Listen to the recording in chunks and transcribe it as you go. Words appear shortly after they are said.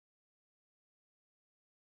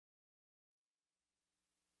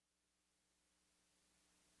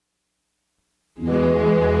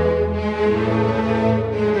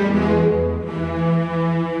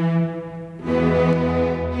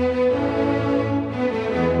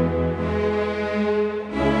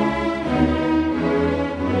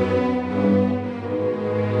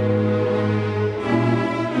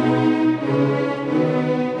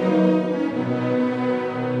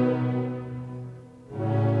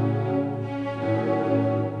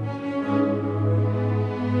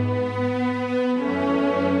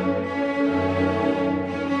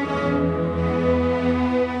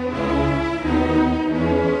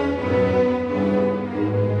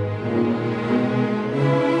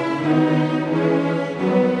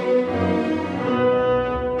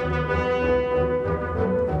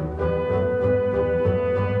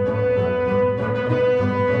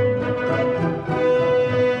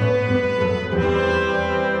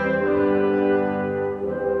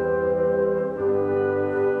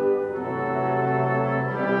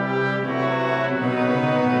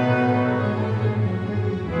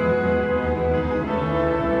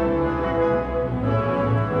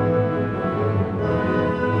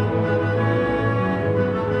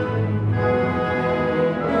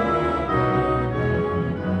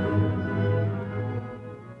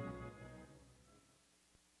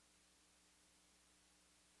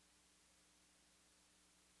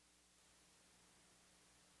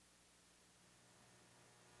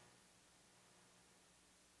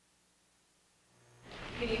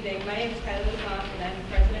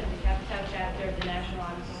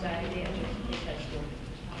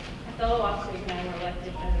officers now were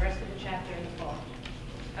elected and the rest of the chapter in the fall.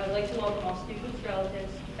 I would like to welcome all students,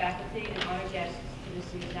 relatives, faculty, and honored guests to this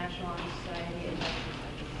year's National Honor Society Induction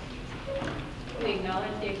Ceremony. We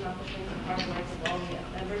acknowledge the accomplishments and hard work of all the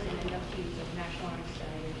members and inductees of the National Honor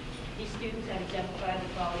Society. These students have exemplified the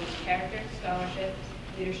qualities of character, scholarship,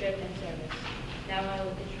 leadership, and service. Now I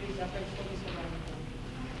will introduce our principal, Mr. Ryan.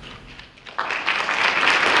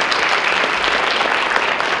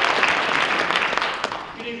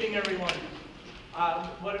 Good evening, everyone.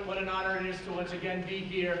 What an honor it is to once again be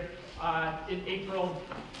here in April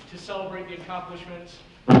to celebrate the accomplishments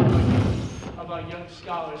of our young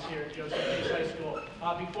scholars here at Joseph Case High School.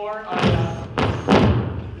 Before I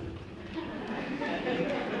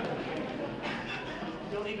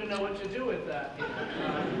don't even know what to do with that.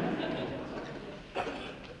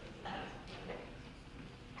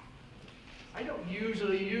 I don't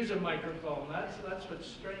usually use a microphone. That's what's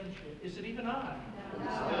strange. Is it even on? No.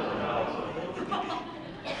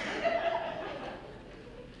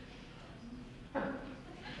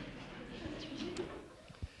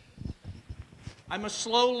 I'm a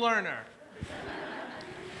slow learner.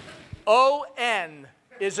 O-N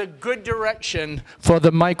is a good direction for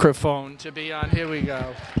the microphone to be on. Here we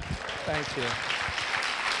go. Thank you.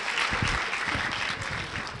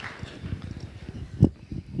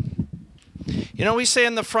 You know, we say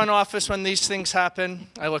in the front office when these things happen,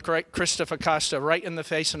 I look right Christopher Costa right in the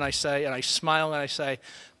face and I smile and I say,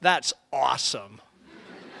 that's awesome.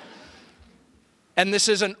 And this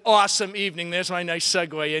is an awesome evening. There's my nice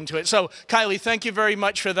segue into it. So, Kylie, thank you very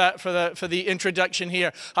much for that, for the introduction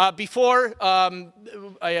here. Before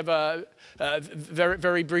I have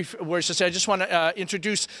very brief words to say, I just want to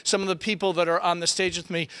introduce some of the people that are on the stage with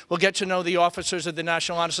me. We'll get to know the officers of the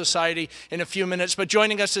National Honor Society in a few minutes. But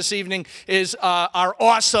joining us this evening is our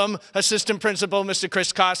awesome assistant principal, Mr.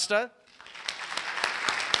 Chris Costa.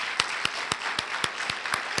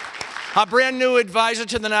 Our brand new advisor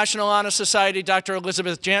to the National Honor Society, Dr.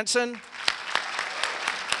 Elizabeth Jansen.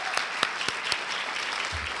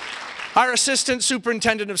 Our assistant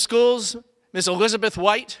superintendent of schools, Ms. Elizabeth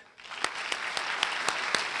White.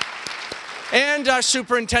 And our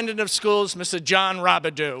superintendent of schools, Mr. John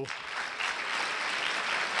Robidoux.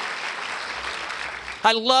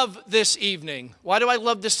 I love this evening. Why do I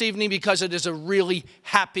love this evening? Because it is a really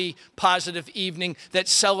happy, positive evening that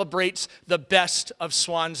celebrates the best of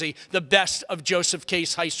Swansea, the best of Joseph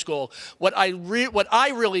Case High School. What I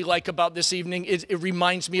really like about this evening is it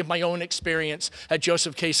reminds me of my own experience at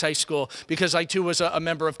Joseph Case High School, because I too was a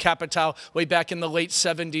member of Capital way back in the late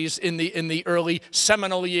 70s, in the early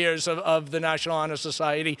seminal years of the National Honor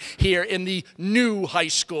Society here in the new high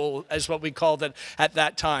school, as what we called it at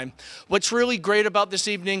that time. What's really great about this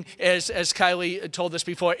evening, as Kylie told us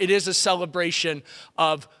before, it is a celebration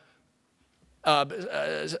of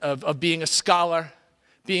being a scholar,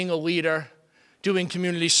 being a leader, doing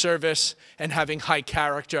community service, and having high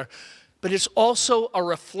character. But it's also a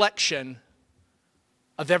reflection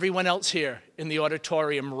of everyone else here in the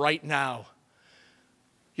auditorium right now.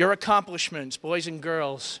 Your accomplishments, boys and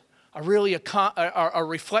girls, are really a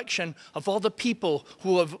reflection of all the people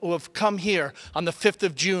who have come here on the 5th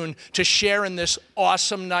of June to share in this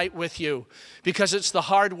awesome night with you. Because it's the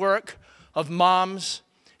hard work of moms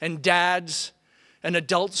and dads and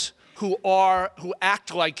adults who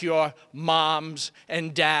act like your moms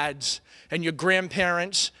and dads, and your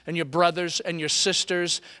grandparents and your brothers and your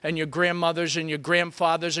sisters and your grandmothers and your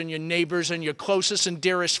grandfathers and your neighbors and your closest and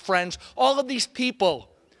dearest friends. All of these people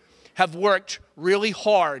have worked really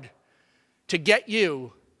hard to get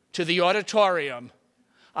you to the auditorium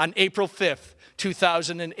on April 5th,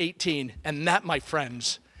 2018. And that, my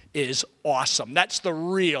friends, is awesome. That's the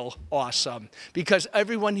real awesome. Because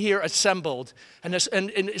everyone here assembled, and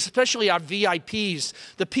especially our VIPs,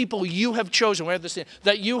 the people you have chosen,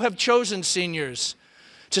 that you have chosen, seniors,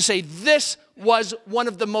 to say this was one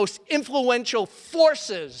of the most influential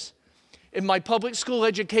forces in my public school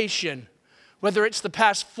education. Whether it's the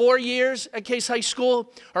past 4 years at Case High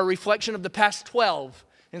School or a reflection of the past 12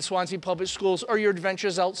 in Swansea Public Schools or your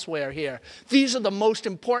adventures elsewhere here. These are the most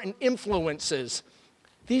important influences.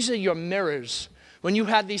 These are your mirrors. When you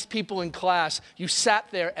had these people in class, you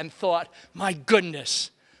sat there and thought, my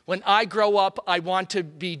goodness, when I grow up, I want to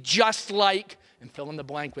be just like, and fill in the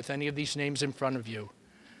blank with any of these names in front of you.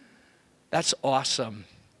 That's awesome.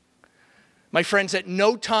 My friends, at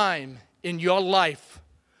no time in your life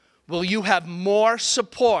will you have more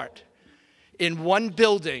support in one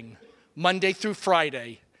building Monday through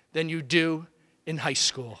Friday than you do in high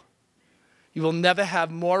school. You will never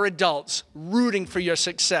have more adults rooting for your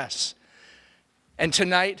success. And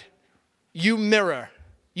tonight, you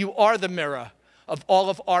are the mirror of all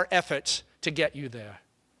of our efforts to get you there.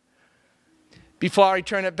 Before I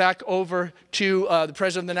turn it back over to the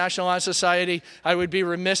President of the National Honor Society, I would be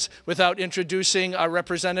remiss without introducing our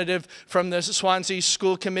representative from the Swansea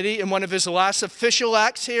School Committee. In one of his last official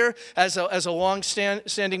acts here as a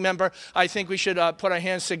long-standing member, I think we should put our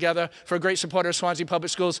hands together for a great supporter of Swansea Public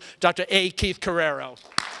Schools, Dr. A. Keith Carrero.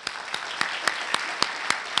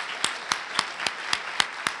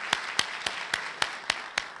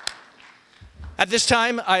 At this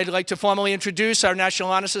time, I'd like to formally introduce our National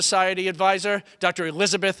Honor Society advisor, Dr.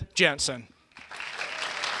 Elizabeth Jansen.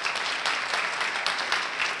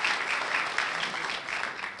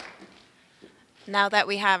 Now that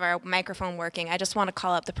we have our microphone working, I just want to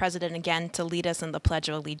call up the President again to lead us in the Pledge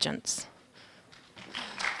of Allegiance.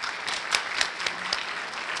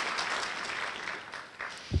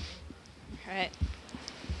 All right.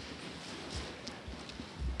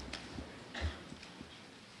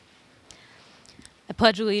 I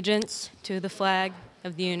pledge allegiance to the flag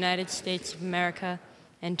of the United States of America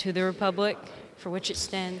and to the republic for which it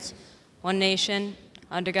stands, one nation,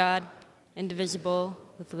 under God, indivisible,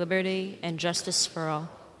 with liberty and justice for all.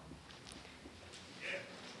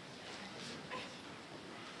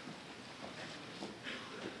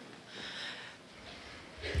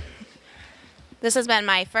 This has been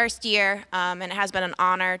my first year, and it has been an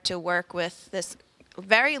honor to work with this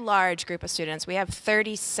very large group of students. We have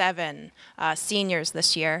 37 seniors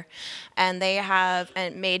this year, and they have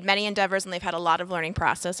made many endeavors, and they've had a lot of learning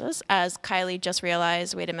processes. As Kylie just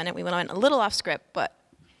realized, wait a minute, we went a little off script, but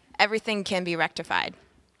everything can be rectified.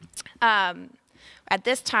 At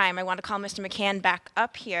this time, I want to call Mr. McCann back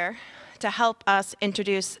up here to help us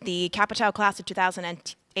introduce the Capitale class of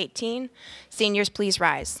 2018. Seniors, please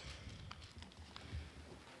rise.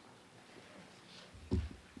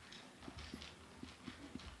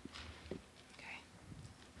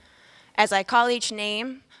 As I call each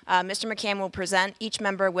name, Mr. McCann will present each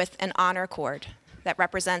member with an honor cord that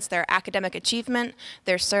represents their academic achievement,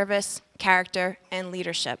 their service, character, and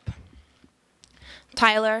leadership.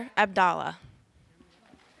 Tyler Abdallah.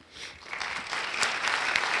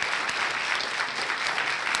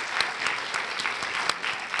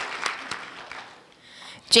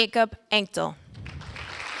 Jacob Enkel.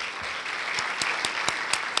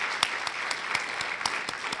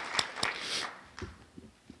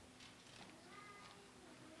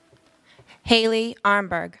 Haley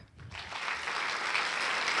Armberg.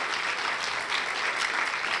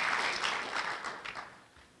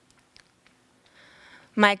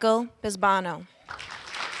 Michael Bisbano.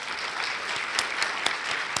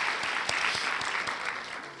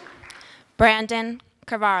 Brandon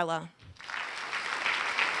Cavarla.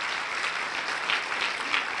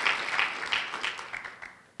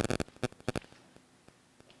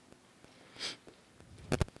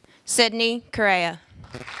 Sydney Correa.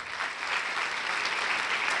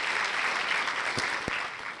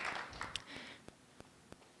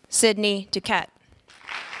 Sydney Duquette.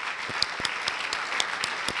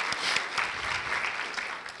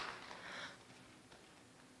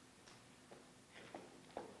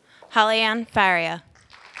 Halian Faria.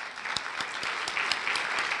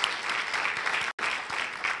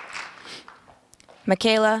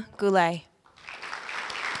 Michaela Goulet.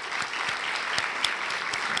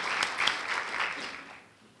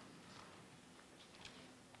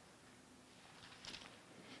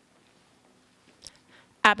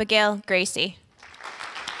 Abigail Gracie.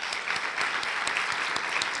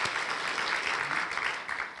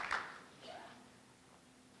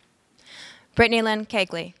 Brittany Lynn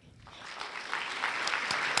Kegley.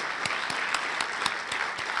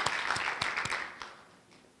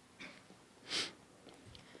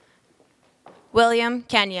 William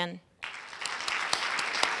Kenyon.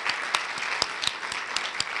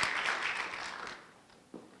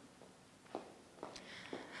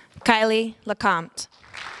 Kylie Lecomte.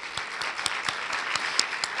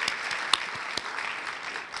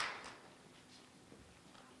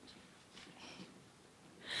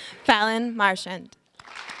 Fallon Marchand.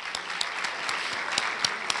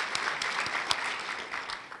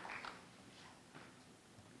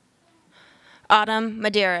 Autumn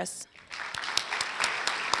Medeiros.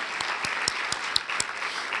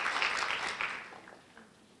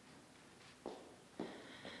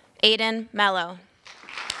 Aiden Mello.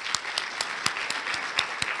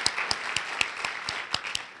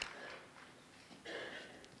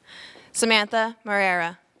 Samantha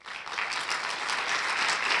Morera.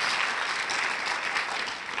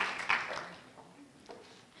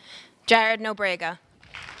 Jared Nobrega.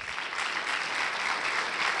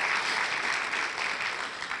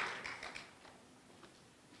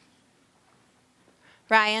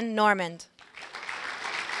 Ryan Normand.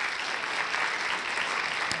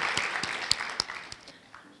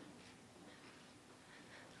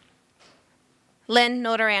 Lynn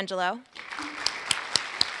Notarangelo.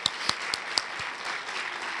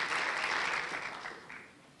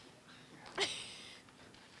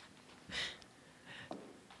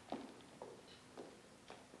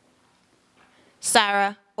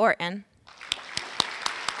 Sarah Orton.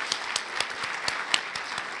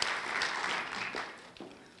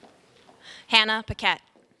 Hannah Paquette.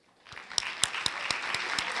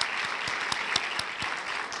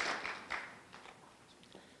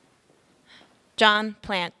 John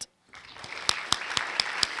Plant.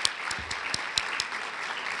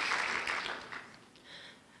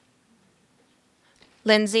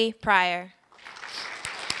 Lindsay Pryor.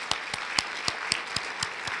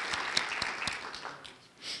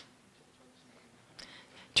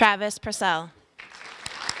 Travis Purcell.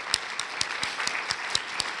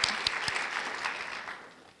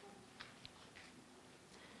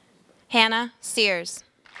 Hannah Sears.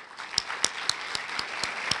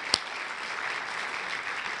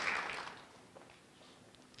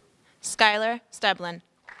 Skylar Steblin.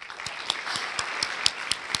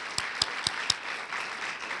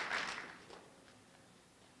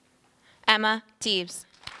 Emma Teves.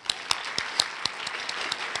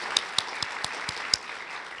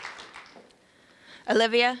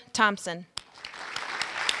 Olivia Thompson.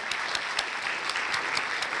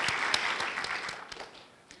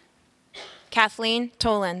 Kathleen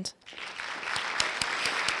Toland.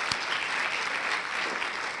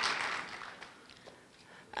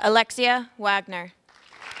 Alexia Wagner.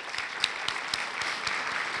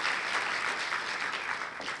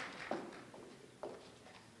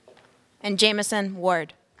 And Jameson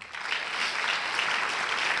Ward.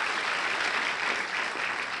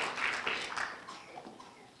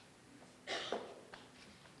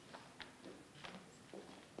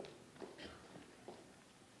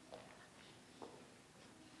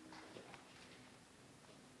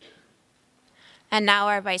 And now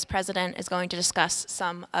our Vice President is going to discuss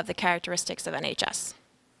some of the characteristics of NHS.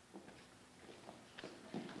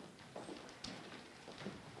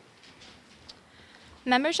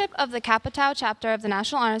 Membership of the Capitow chapter of the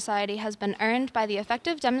National Honor Society has been earned by the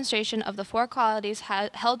effective demonstration of the four qualities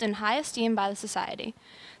held in high esteem by the Society.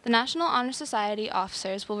 The National Honor Society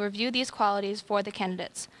officers will review these qualities for the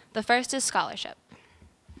candidates. The first is scholarship.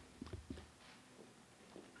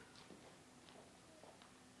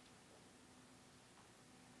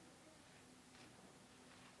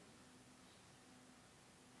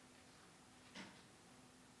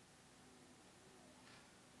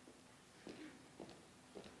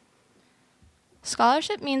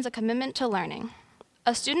 Scholarship means a commitment to learning.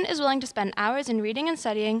 A student is willing to spend hours in reading and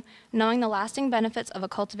studying, knowing the lasting benefits of a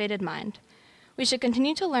cultivated mind. We should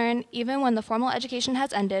continue to learn even when the formal education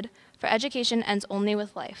has ended, for education ends only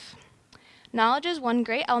with life. Knowledge is one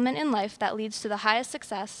great element in life that leads to the highest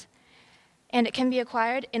success, and it can be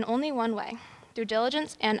acquired in only one way, through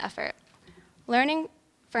diligence and effort. Learning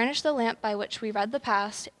furnished the lamp by which we read the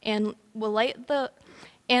past and will light the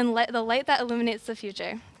light that illuminates the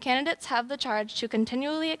future. Candidates have the charge to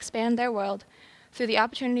continually expand their world through the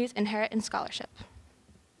opportunities inherent in scholarship.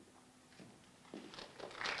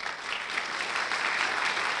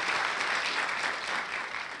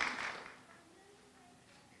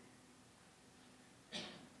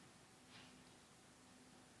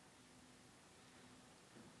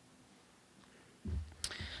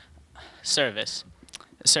 Service.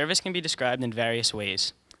 Service can be described in various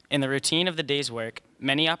ways. In the routine of the day's work,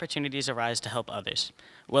 many opportunities arise to help others.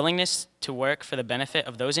 Willingness to work for the benefit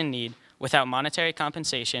of those in need without monetary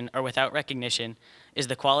compensation or without recognition is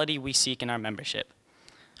the quality we seek in our membership.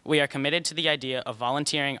 We are committed to the idea of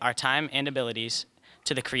volunteering our time and abilities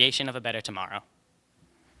to the creation of a better tomorrow.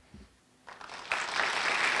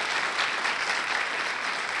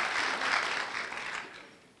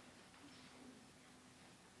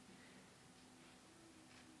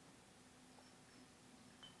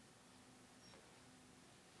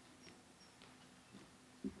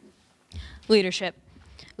 Leadership.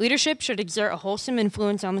 Leadership should exert a wholesome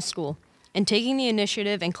influence on the school. In taking the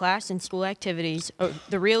initiative in class and school activities,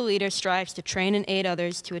 the real leader strives to train and aid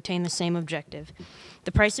others to attain the same objective.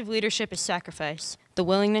 The price of leadership is sacrifice, the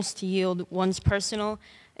willingness to yield one's personal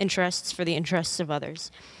interests for the interests of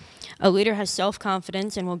others. A leader has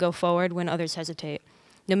self-confidence and will go forward when others hesitate.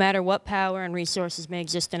 No matter what power and resources may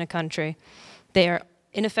exist in a country, they are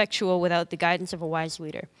ineffectual without the guidance of a wise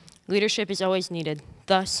leader. Leadership is always needed.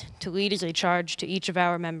 Thus, to lead is a charge to each of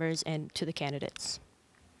our members and to the candidates.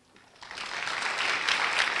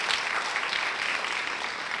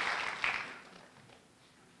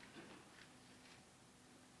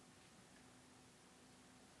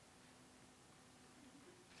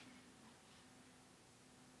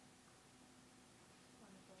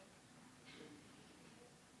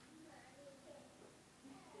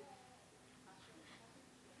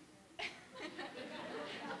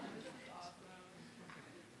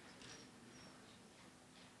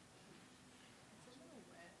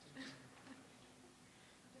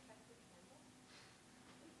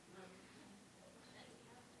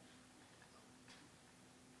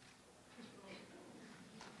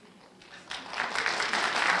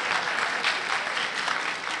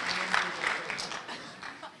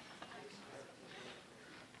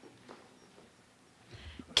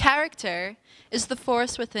 Character is the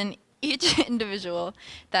force within each individual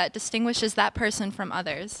that distinguishes that person from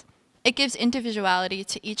others. It gives individuality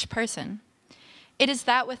to each person. It is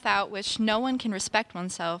that without which no one can respect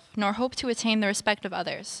oneself nor hope to attain the respect of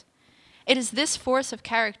others. It is this force of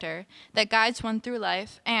character that guides one through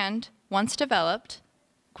life and, once developed,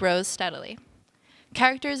 grows steadily.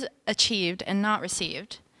 Character is achieved and not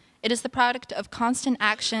received. It is the product of constant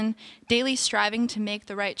action, daily striving to make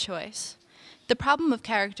the right choice. The problem of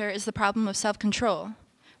character is the problem of self-control.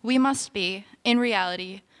 We must be, in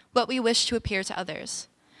reality, what we wish to appear to others.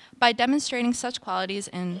 By demonstrating such qualities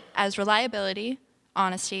as reliability,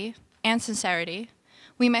 honesty, and sincerity,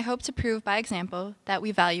 we may hope to prove by example that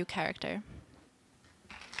we value character.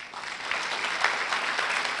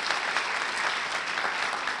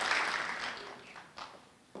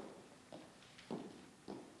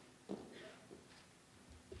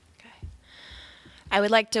 I would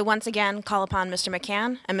like to once again call upon Mr.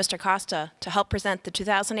 McCann and Mr. Costa to help present the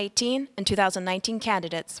 2018 and 2019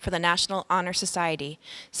 candidates for the National Honor Society.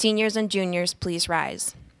 Seniors and juniors, please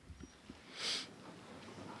rise.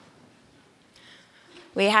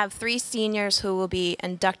 We have 3 seniors who will be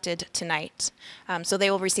inducted tonight. So they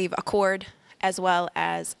will receive a cord as well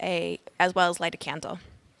as light a candle.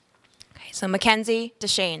 Okay, so Mackenzie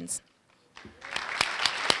Deshanes.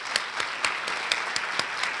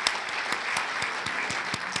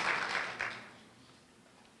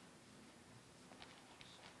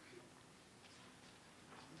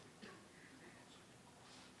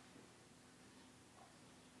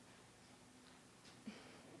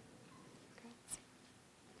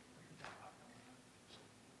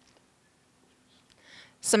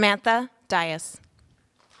 Samantha Dias.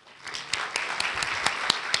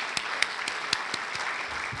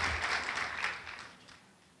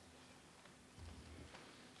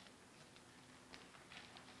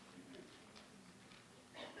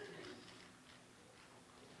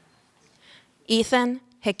 Ethan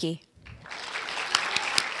Hickey.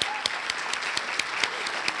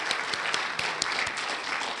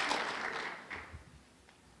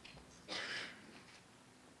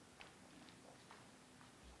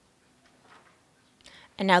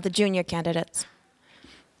 And now the junior candidates.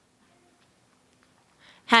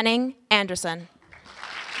 Henning Anderson.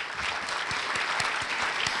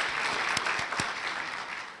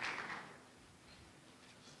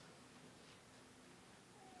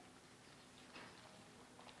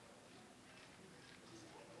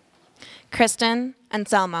 Kristen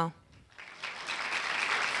Anselmo.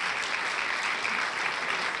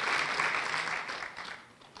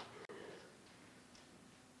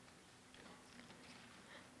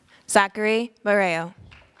 Zachary Barreo.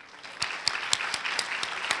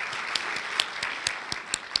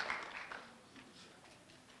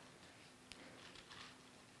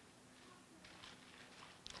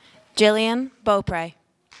 Jillian Beaupre.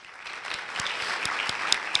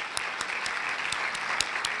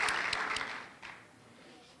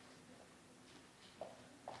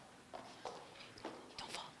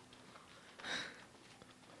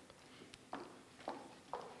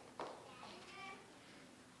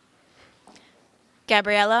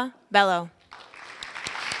 Gabriella Bello.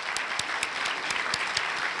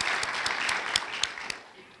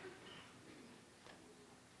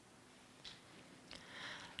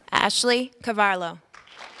 Ashley Cavarlo.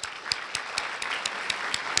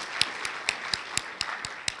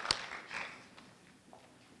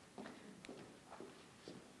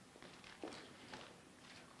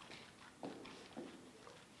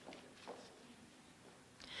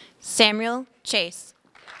 Samuel Chase.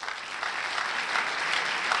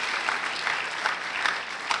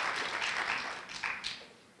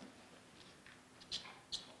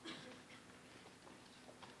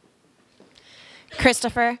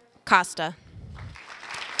 Christopher Costa.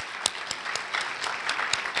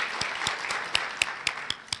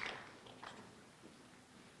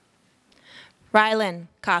 Rylan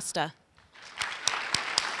Costa.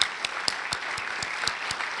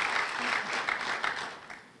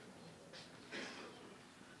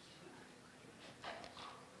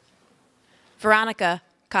 Veronica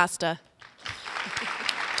Costa.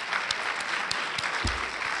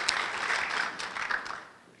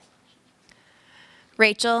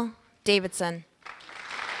 Rachel Davidson.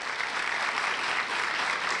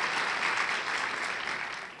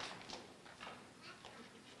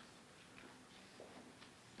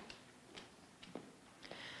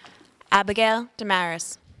 Abigail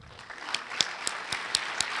Damaris.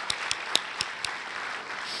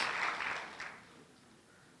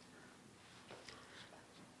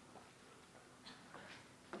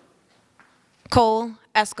 Cole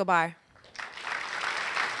Escobar.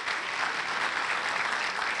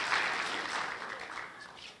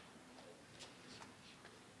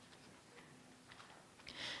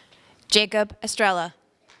 Jacob Estrella.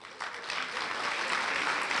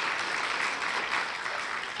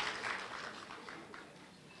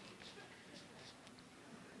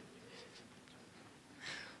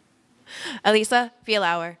 Elisa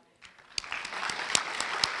Vielauer.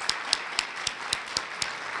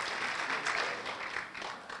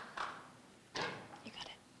 You got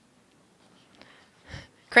it.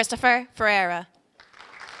 Christopher Ferreira.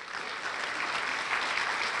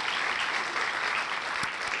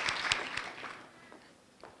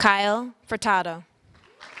 Kyle Furtado.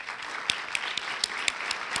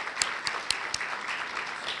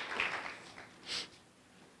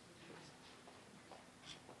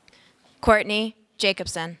 Courtney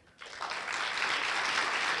Jacobson.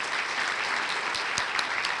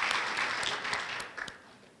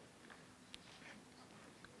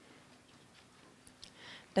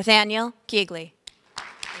 Nathaniel Keegley.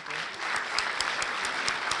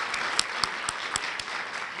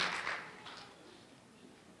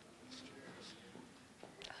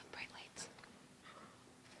 Bright lights.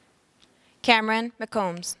 Cameron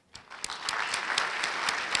McCombs.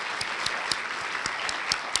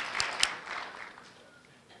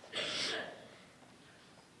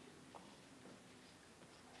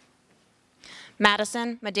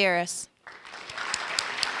 Madison Medeiros.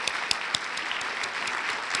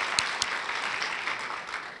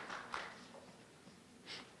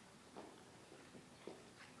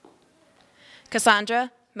 Cassandra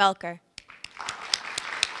Melker.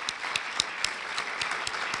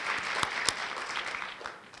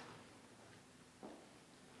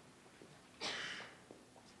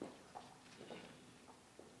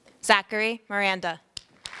 Zachary Miranda.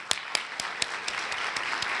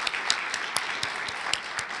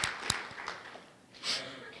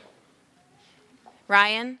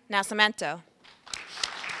 Ryan Nascimento.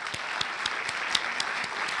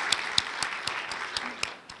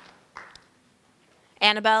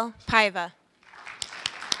 Annabelle Paiva.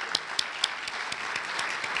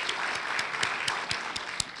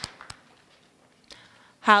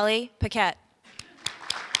 Holly Paquette.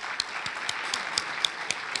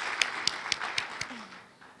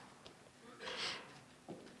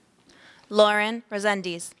 Lauren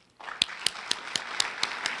Resendiz.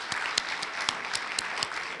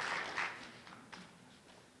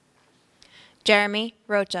 Jeremy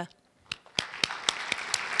Rocha.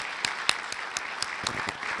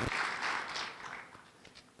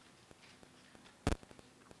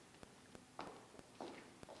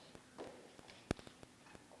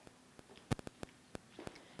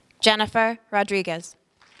 Jennifer Rodriguez.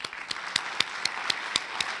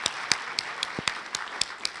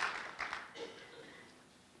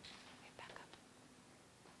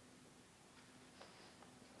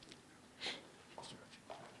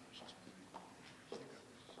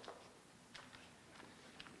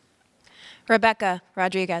 Rebecca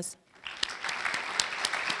Rodriguez.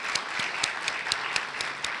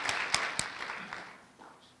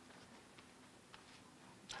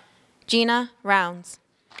 Gina Rounds.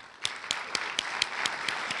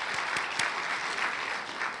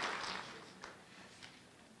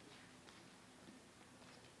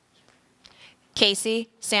 Casey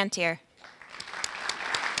Santier.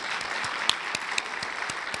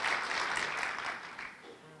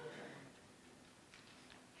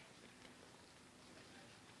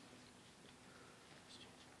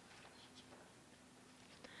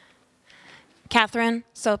 Catherine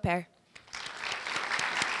Soper.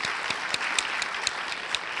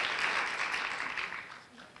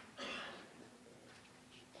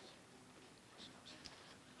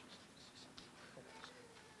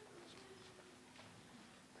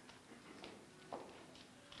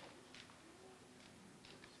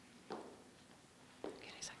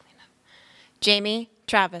 Jamie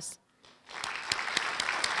Travis.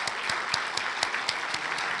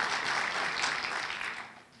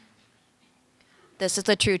 This is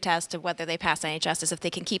a true test of whether they pass NHS, is if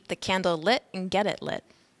they can keep the candle lit and get it lit.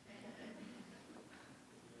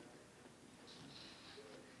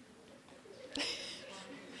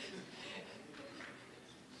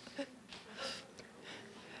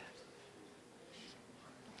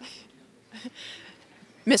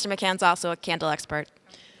 Mr. McCann's also a candle expert.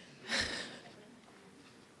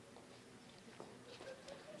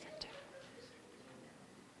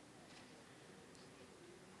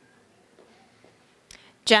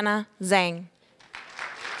 Jenna Zhang.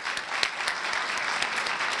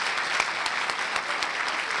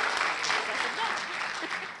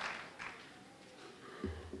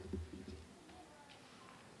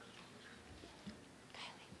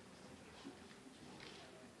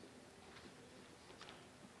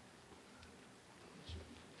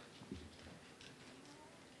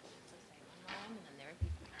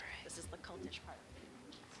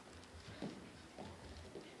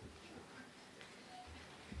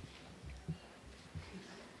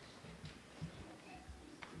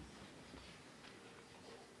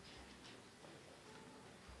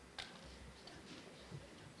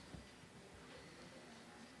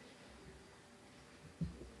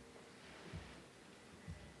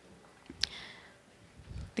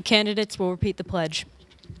 The candidates will repeat the pledge.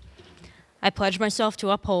 I pledge myself to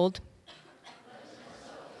uphold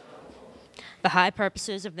the high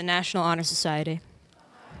purposes of the National Honor Society,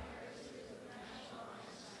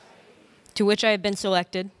 to which I have been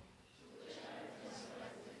selected.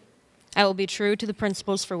 I will be true to the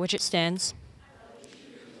principles for which it stands.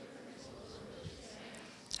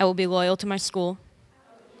 I will be loyal to my school.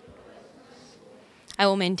 I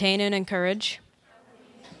will maintain and encourage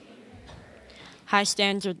high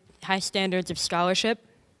standards of scholarship,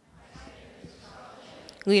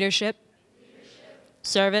 leadership,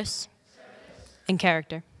 service, and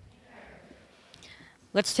character.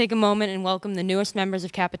 Let's take a moment and welcome the newest members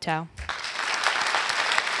of Kappa Tau.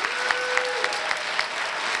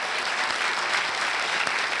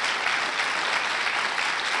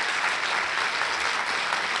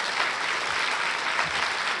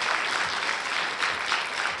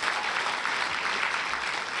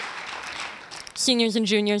 Seniors and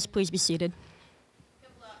juniors, please be seated.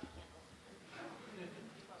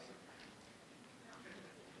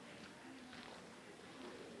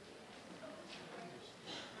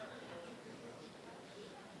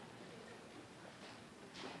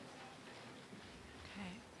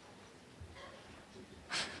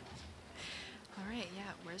 All right, yeah,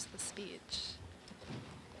 where's the speech?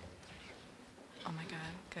 Oh my God,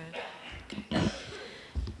 good. Okay.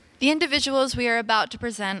 The individuals we are about to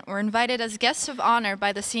present were invited as guests of honor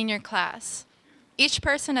by the senior class. Each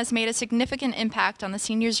person has made a significant impact on the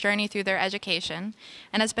seniors' journey through their education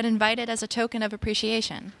and has been invited as a token of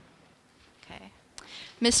appreciation. Okay.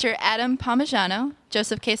 Mr. Adam Parmigiano,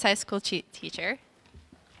 Joseph Case High School teacher.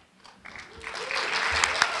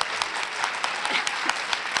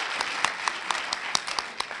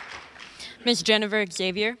 Ms. Jennifer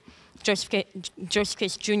Xavier, Joseph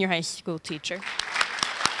Case Junior High School teacher.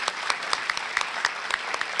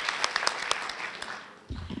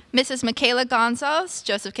 Mrs. Michaela Gonzalez,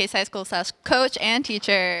 Joseph Case High School coach and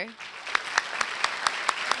teacher.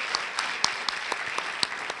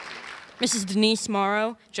 Mrs. Denise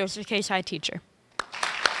Morrow, Joseph Case High teacher.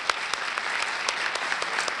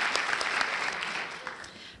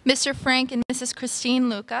 Mr. Frank and Mrs. Christine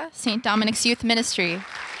Luca, St. Dominic's Youth Ministry.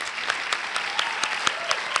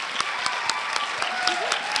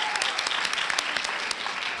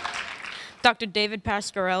 Dr. David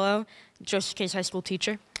Pasquarello, Joseph Case High School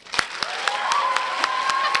teacher.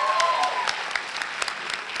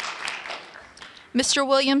 Mr.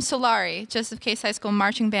 William Solari, Joseph Case High School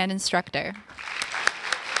marching band instructor.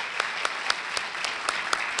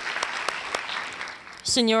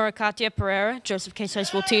 Senora Katia Pereira, Joseph Case High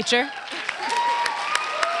School teacher.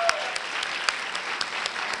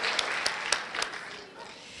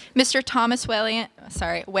 Mr. Thomas Whalen,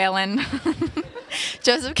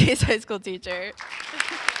 Joseph Case High School teacher.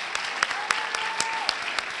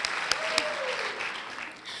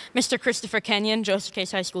 Mr. Christopher Kenyon, Joseph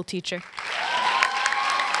Case High School teacher.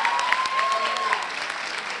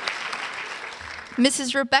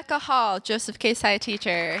 Mrs. Rebecca Hall, Joseph Case High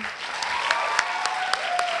teacher.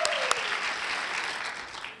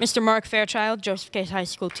 Mr. Mark Fairchild, Joseph Case High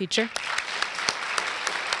School teacher.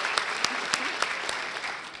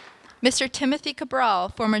 Mr. Timothy Cabral,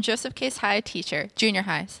 former Joseph Case High teacher, junior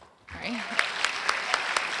highs. Sorry.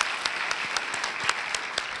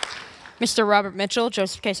 Mr. Robert Mitchell,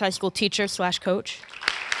 Joseph Case High School teacher / coach.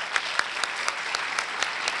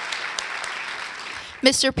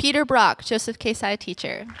 Mr. Peter Brock, Joseph Case High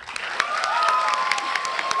teacher.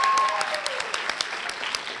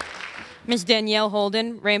 Ms. Danielle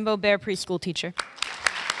Holden, Rainbow Bear preschool teacher.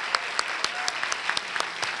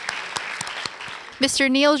 Mr.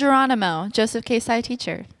 Neil Geronimo, Joseph Case High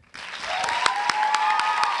teacher.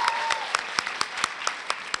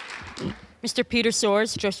 Mr. Peter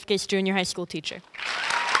Soares, Joseph Case Junior High School teacher.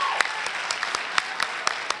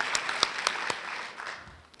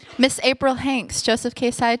 Miss April Hanks, Joseph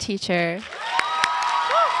Case High teacher.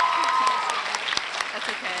 That's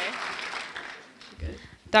okay. Good.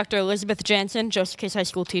 Dr. Elizabeth Jansen, Joseph Case High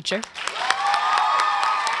School teacher.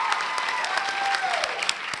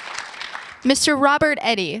 Mr. Robert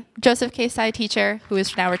Eddy, Joseph Case High teacher, who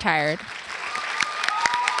is now retired.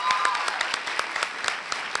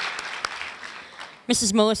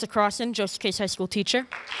 Mrs. Melissa Crossan, Joseph Case High School teacher.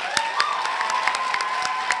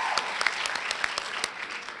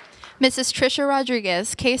 Mrs. Trisha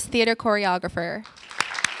Rodriguez, Case theater choreographer.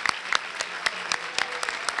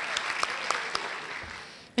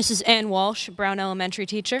 Mrs. Ann Walsh, Brown Elementary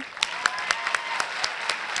teacher.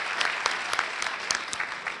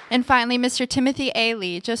 And finally, Mr. Timothy A.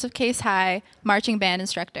 Lee, Joseph Case High marching band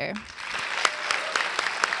instructor.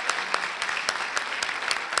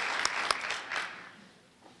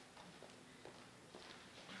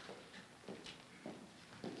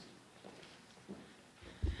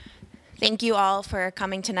 Thank you all for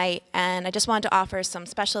coming tonight, and I just wanted to offer some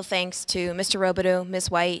special thanks to Mr. Robidoux,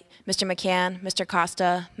 Ms. White, Mr. McCann, Mr.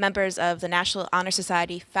 Costa, members of the National Honor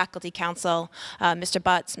Society Faculty Council, Mr.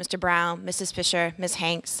 Butts, Mr. Brown, Mrs. Fisher, Ms.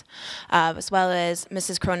 Hanks, as well as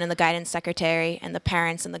Mrs. Cronin, the guidance secretary, and the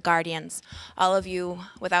parents and the guardians. All of you,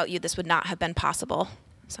 without you, this would not have been possible.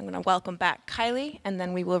 So I'm going to welcome back Kylie, and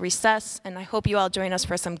then we will recess, and I hope you all join us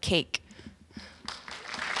for some cake.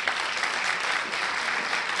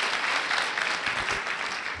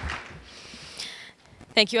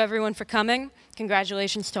 Thank you, everyone, for coming.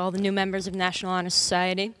 Congratulations to all the new members of National Honor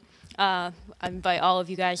Society. I invite all of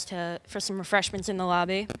you guys for some refreshments in the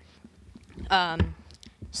lobby.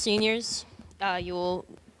 Seniors, you will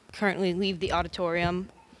currently leave the auditorium,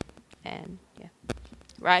 and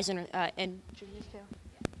rise and juniors too.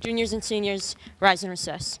 Juniors and seniors, rise and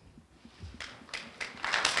recess.